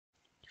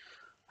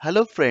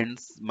Hello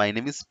friends, my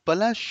name is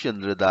Palash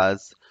Chandra.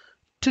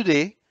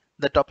 Today,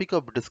 the topic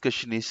of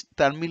discussion is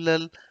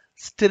terminal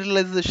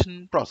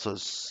sterilization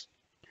process.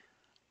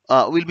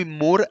 Will be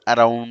more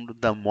around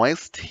the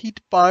moist heat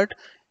part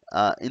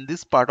in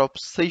this part of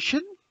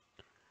session.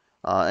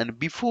 And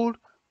before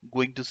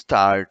going to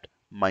start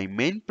my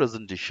main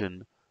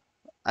presentation,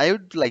 I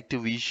would like to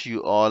wish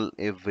you all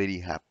a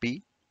very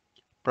happy,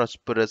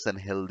 prosperous and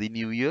healthy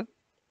new year.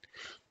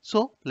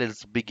 So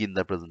let's begin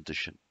the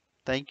presentation.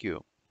 Thank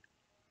you.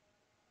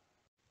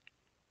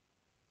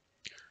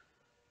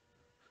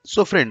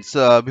 So friends,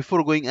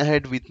 before going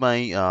ahead with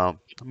my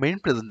main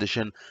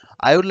presentation,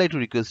 I would like to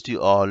request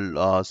you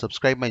all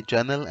subscribe my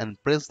channel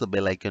and press the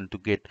bell icon to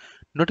get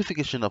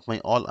notification of my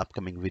all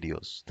upcoming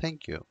videos.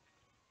 Thank you.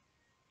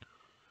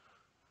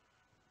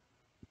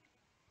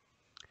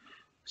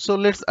 So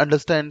let's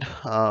understand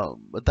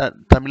the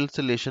terminal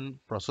sterilization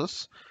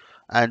process,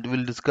 and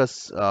we'll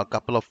discuss a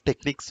couple of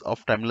techniques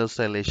of terminal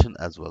sterilization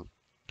as well.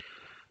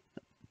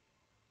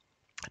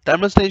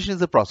 Thermostation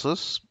is a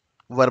process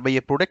whereby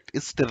a product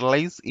is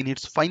sterilized in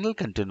its final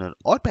container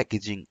or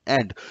packaging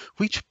and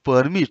which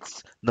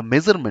permits the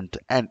measurement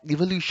and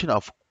evaluation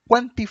of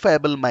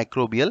quantifiable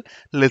microbial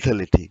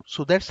lethality.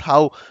 So that's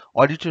how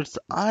auditors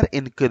are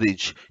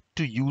encouraged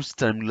to use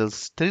terminal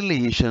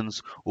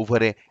sterilizations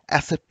over a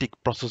aseptic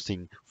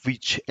processing,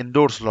 which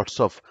endorse lots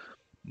of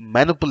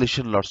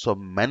manipulation, lots of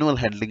manual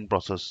handling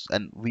process,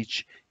 and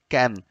which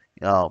can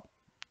uh,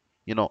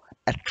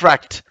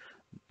 attract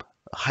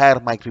higher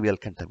microbial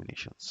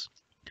contaminations.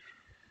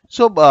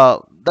 So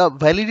the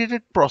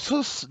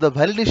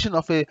validation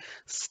of a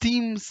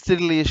steam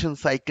sterilization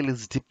cycle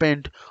is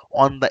depend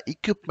on the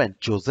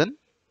equipment chosen.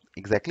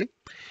 Exactly.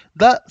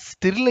 The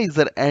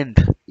sterilizer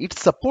and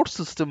its support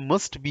system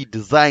must be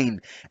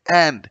designed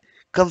and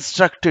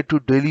constructed to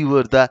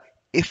deliver the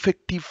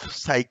effective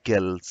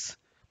cycles,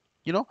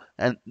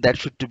 and that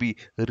should to be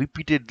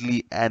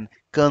repeatedly and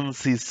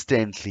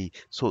consistently.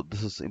 So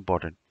this is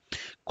important.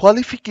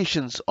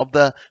 Qualifications of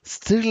the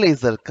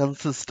sterilizer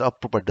consist of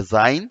proper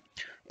design,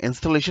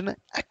 installation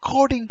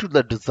according to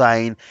the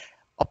design,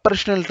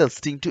 operational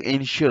testing to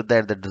ensure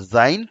that the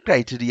design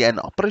criteria and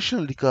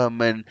operational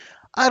requirement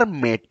are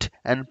met,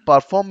 and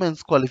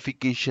performance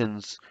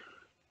qualifications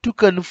to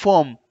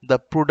confirm the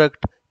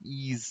product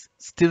is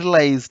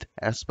sterilized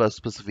as per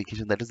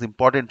specification. That is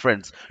important,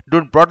 friends.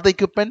 Don't brought the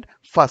equipment.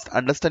 First,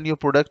 understand your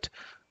product,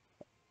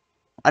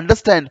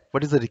 understand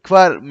what is the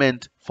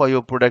requirement for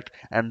your product,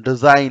 and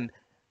design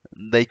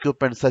the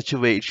equipment such a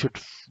way it should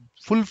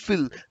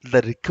fulfill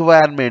the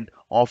requirement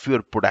of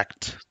your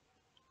product.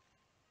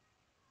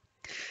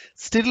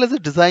 Sterilizer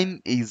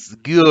design is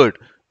geared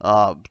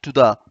to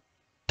the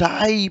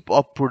type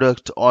of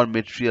product or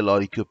material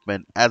or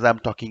equipment, as I'm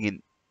talking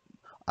in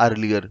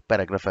earlier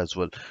paragraph as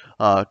well,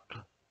 uh,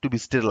 to be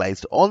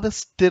sterilized. All the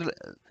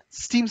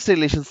steam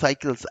sterilization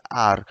cycles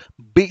are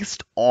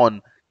based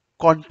on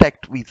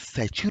contact with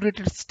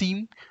saturated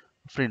steam.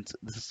 Friends,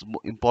 this is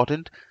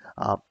important.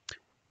 Uh,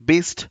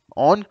 Based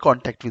on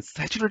contact with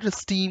saturated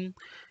steam,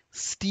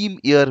 steam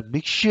air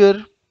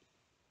mixture,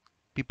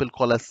 people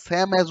call as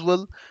SAM as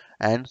well,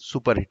 and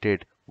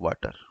superheated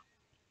water.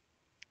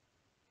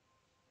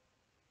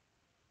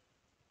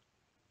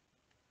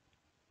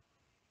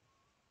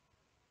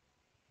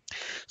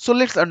 So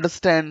let's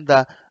understand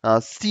the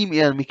steam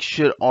air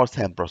mixture or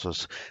SAM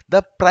process.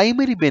 The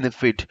primary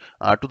benefit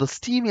to the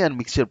steam air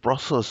mixture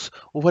process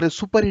over a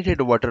superheated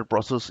water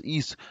process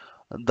is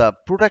the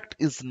product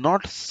is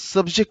not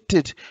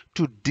subjected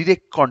to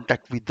direct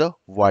contact with the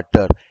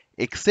water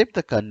except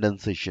the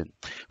condensation,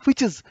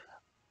 which is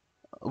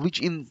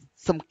which in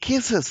some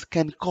cases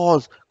can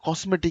cause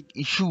cosmetic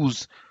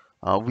issues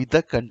with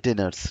the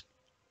containers.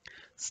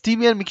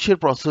 Steam air mixture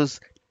process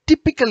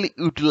typically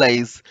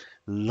utilize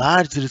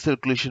large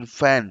recirculation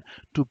fan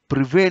to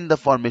prevent the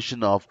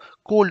formation of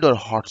cold or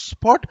hot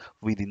spot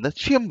within the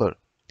chamber.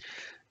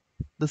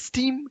 The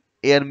steam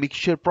air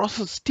mixture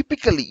process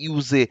typically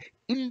use a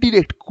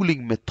indirect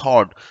cooling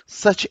method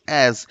such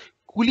as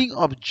cooling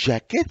of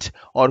jacket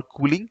or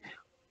cooling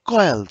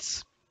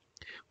coils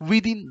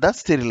within the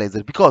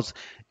sterilizer, because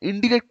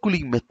indirect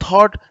cooling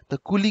method, the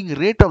cooling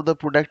rate of the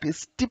product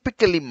is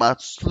typically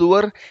much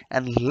slower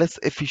and less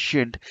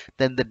efficient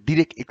than the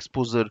direct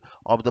exposure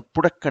of the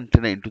product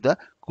container into the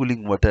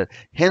cooling water.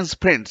 Hence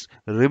friends,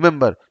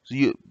 remember,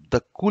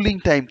 the cooling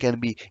time can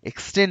be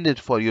extended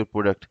for your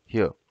product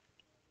here.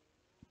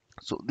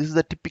 So this is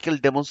a typical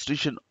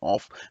demonstration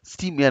of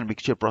steam air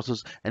mixture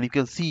process, and you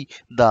can see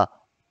the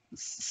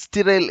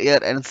sterile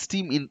air and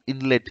steam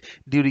inlet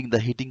during the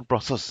heating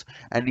process,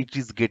 and it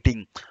is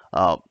getting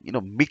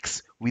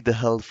mixed with the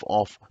help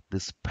of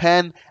this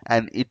pan,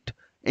 and it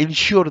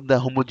ensure the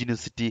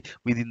homogeneity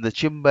within the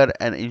chamber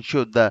and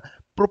ensure the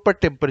proper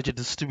temperature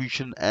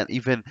distribution and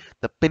even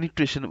the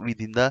penetration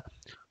within the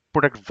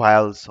product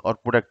vials or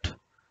product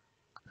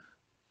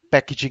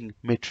packaging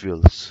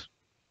materials.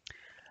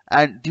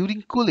 And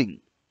during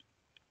cooling,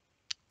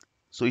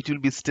 so it will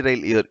be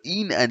sterile air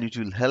in, and it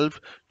will help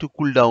to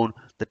cool down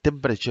the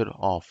temperature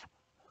of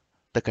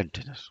the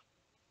container.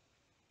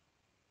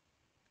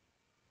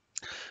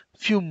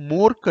 Few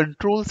more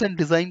controls and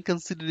design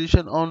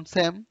consideration on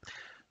SAM.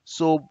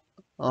 So,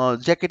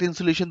 jacket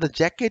insulation, the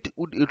jacket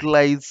would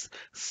utilize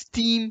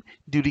steam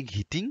during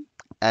heating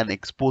and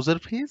exposure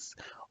phase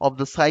of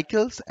the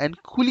cycles,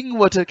 and cooling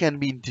water can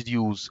be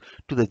introduced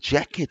to the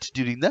jacket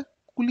during the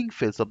cooling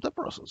phase of the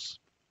process.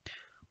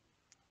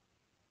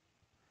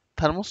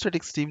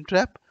 Thermostatic steam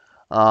trap.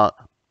 Uh,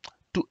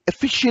 to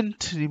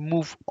efficient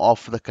remove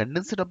of the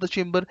condensate of the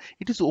chamber,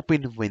 it is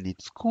open when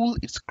it's cool,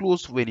 it's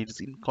closed when it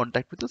is in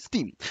contact with the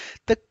steam.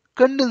 The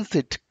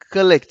condensate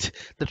collect,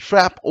 the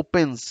trap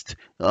opens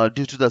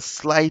due to the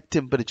slight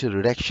temperature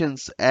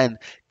reductions, and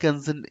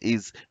condensate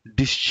is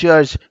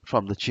discharged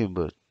from the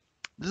chamber.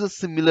 This is a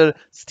similar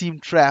steam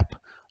trap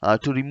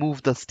to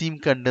remove the steam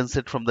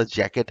condensate from the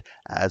jacket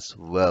as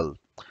well.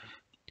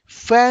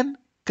 Fan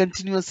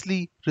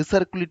continuously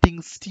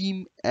recirculating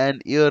steam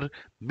and air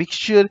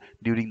mixture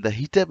during the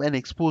heat up and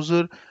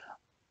exposure,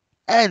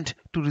 and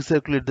to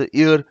recirculate the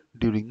air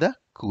during the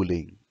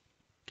cooling.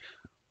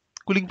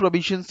 Cooling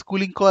provisions,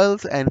 cooling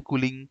coils and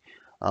cooling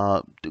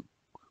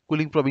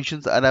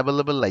provisions are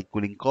available, like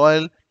cooling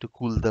coil to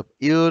cool the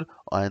air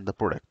and the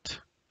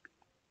product.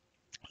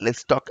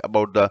 Let's talk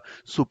about the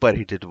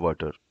superheated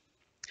water.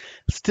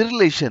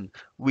 Sterilization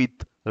with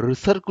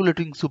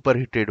recirculating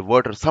superheated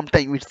water,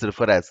 sometimes it's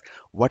referred as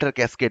water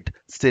cascade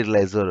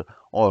sterilizer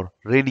or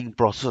raining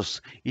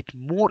process. It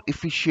more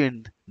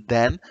efficient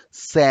than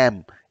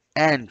SAM,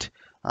 and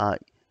uh,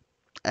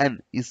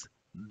 and is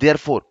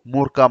therefore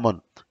more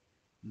common.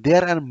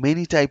 There are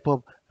many type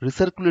of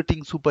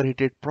recirculating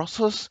superheated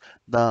process.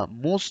 The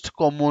most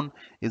common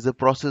is a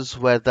process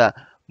where the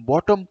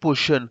bottom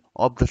portion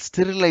of the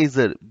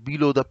sterilizer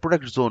below the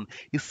product zone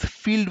is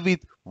filled with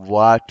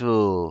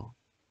water.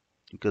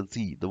 You can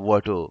see the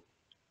water,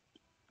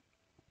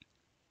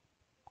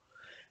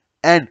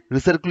 and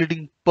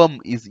recirculating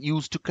pump is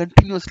used to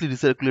continuously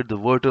recirculate the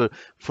water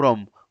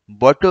from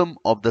bottom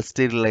of the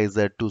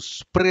sterilizer to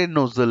spray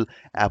nozzle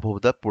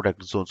above the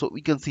product zone. So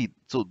we can see,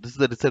 so this is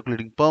the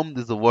recirculating pump,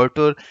 this is the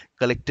water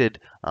collected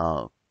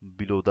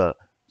below the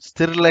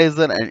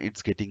sterilizer, and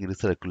it's getting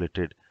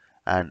recirculated,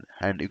 and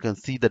you can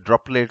see the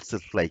droplets.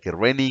 It's like a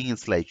raining,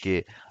 it's like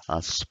a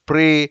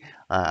spray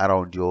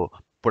around your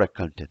product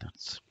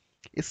containers.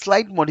 A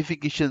slight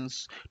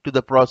modifications to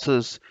the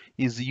process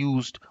is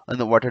used in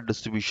the water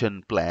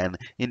distribution plan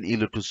in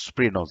either to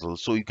spray nozzle.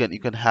 So you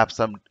can have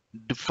some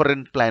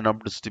different plan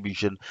of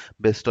distribution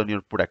based on your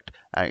product.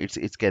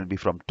 It can be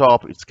from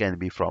top, it can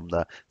be from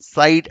the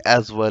side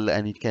as well,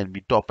 and it can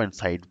be top and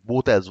side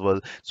both as well.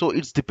 So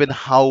it's depend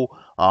how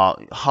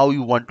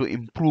you want to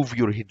improve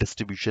your heat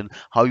distribution,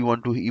 how you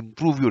want to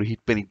improve your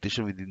heat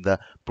penetration within the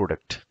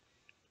product.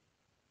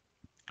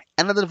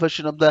 Another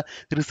version of the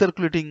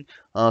recirculating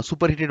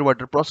superheated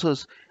water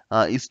process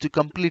is to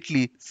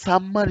completely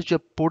submerge a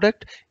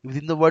product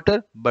within the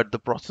water, but the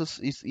process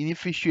is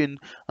inefficient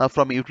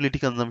from a utility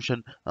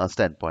consumption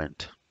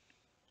standpoint.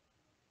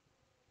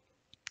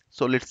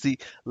 So let's see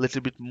a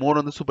little bit more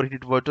on the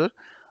superheated water.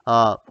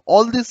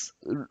 All this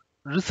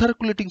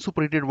recirculating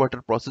superheated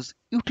water process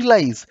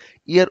utilize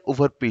air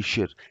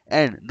overpressure,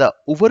 and the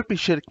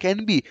overpressure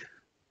can be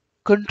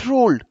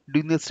controlled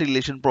during the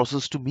sterilization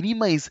process to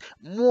minimize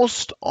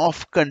most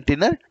of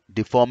container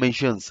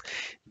deformations.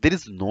 There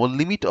is no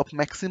limit of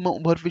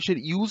maximum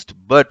overpressure used,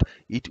 but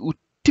it would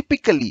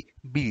typically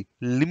be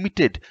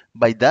limited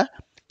by the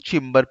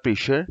chamber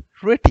pressure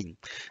rating.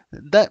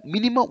 The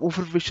minimum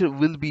overpressure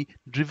will be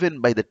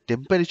driven by the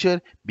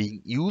temperature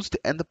being used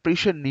and the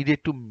pressure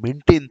needed to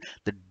maintain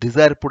the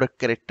desired product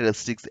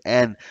characteristics,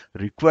 and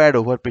required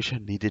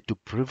overpressure needed to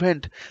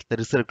prevent the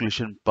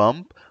recirculation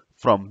pump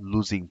from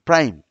losing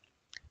prime.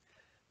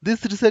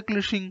 This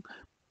recirculation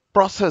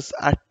process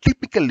are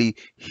typically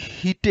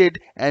heated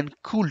and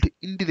cooled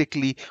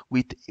indirectly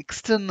with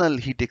external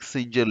heat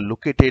exchanger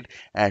located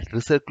at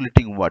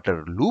recirculating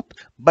water loop,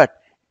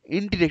 but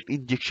indirect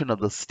injection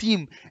of the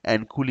steam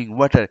and cooling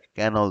water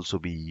can also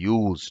be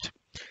used.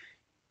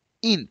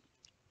 In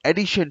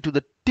addition to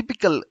the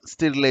typical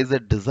sterilizer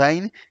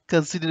design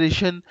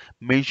consideration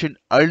mentioned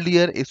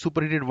earlier, a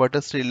superheated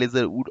water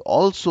sterilizer would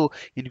also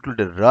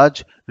include a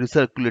large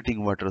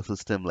recirculating water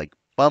system like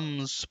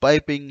pumps,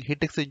 piping, heat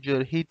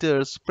exchanger,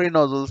 heaters, spray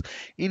nozzles,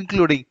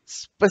 including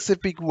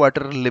specific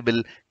water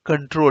level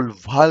control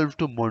valve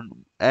to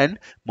and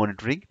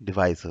monitoring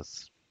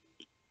devices.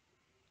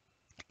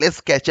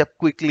 Let's catch up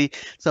quickly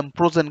some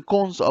pros and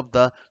cons of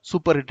the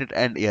superheated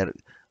and air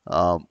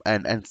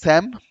and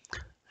SAM.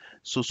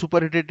 So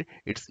superheated,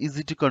 it's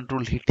easy to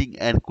control heating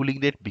and cooling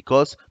rate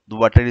because the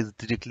water is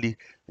directly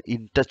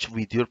in touch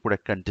with your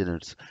product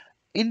containers.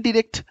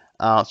 Indirect,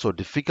 so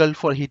difficult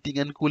for heating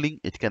and cooling.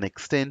 It can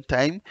extend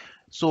time.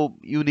 So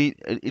you need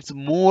it's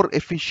more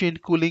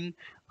efficient cooling.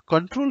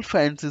 Control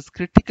fans is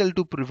critical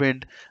to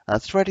prevent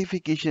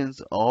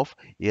stratifications of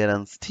air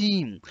and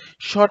steam.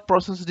 Short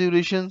process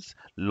durations,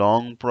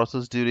 long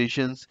process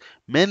durations,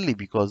 mainly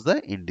because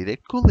the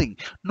indirect cooling.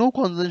 No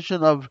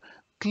consumption of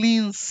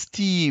clean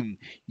steam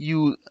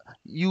you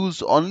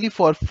use only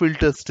for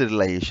filter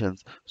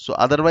sterilizations. So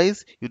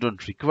otherwise you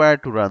don't require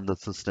to run the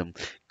system.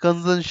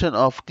 Consumption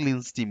of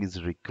clean steam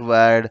is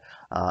required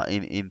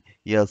in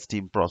air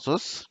steam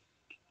process.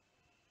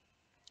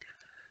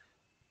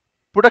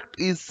 Product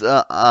is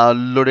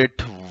loaded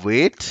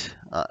weight.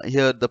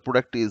 Here the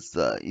product is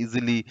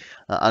easily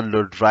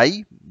unload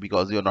dry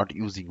because you're not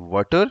using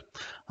water.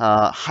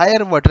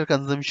 Higher water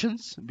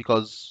consumptions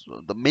because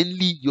the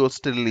mainly your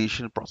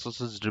sterilization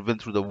process is driven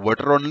through the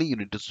water only. You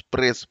need to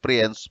spray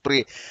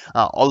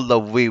all the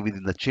way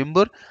within the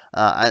chamber,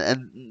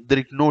 and there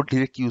is no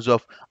direct use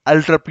of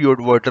ultra pure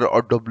water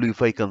or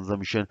WFI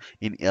consumption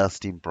in air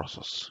steam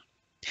process.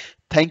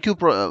 Thank you,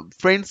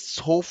 friends.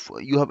 Hope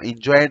you have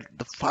enjoyed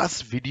the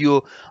first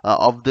video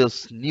of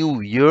this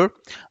new year,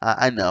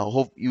 and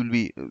hope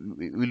you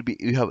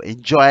have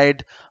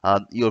enjoyed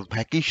your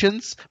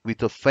vacations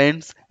with your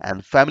friends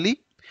and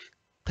family.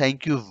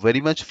 Thank you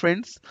very much,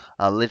 friends.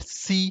 Let's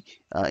see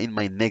in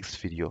my next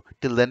video.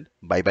 Till then,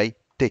 bye bye.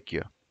 Take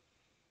care.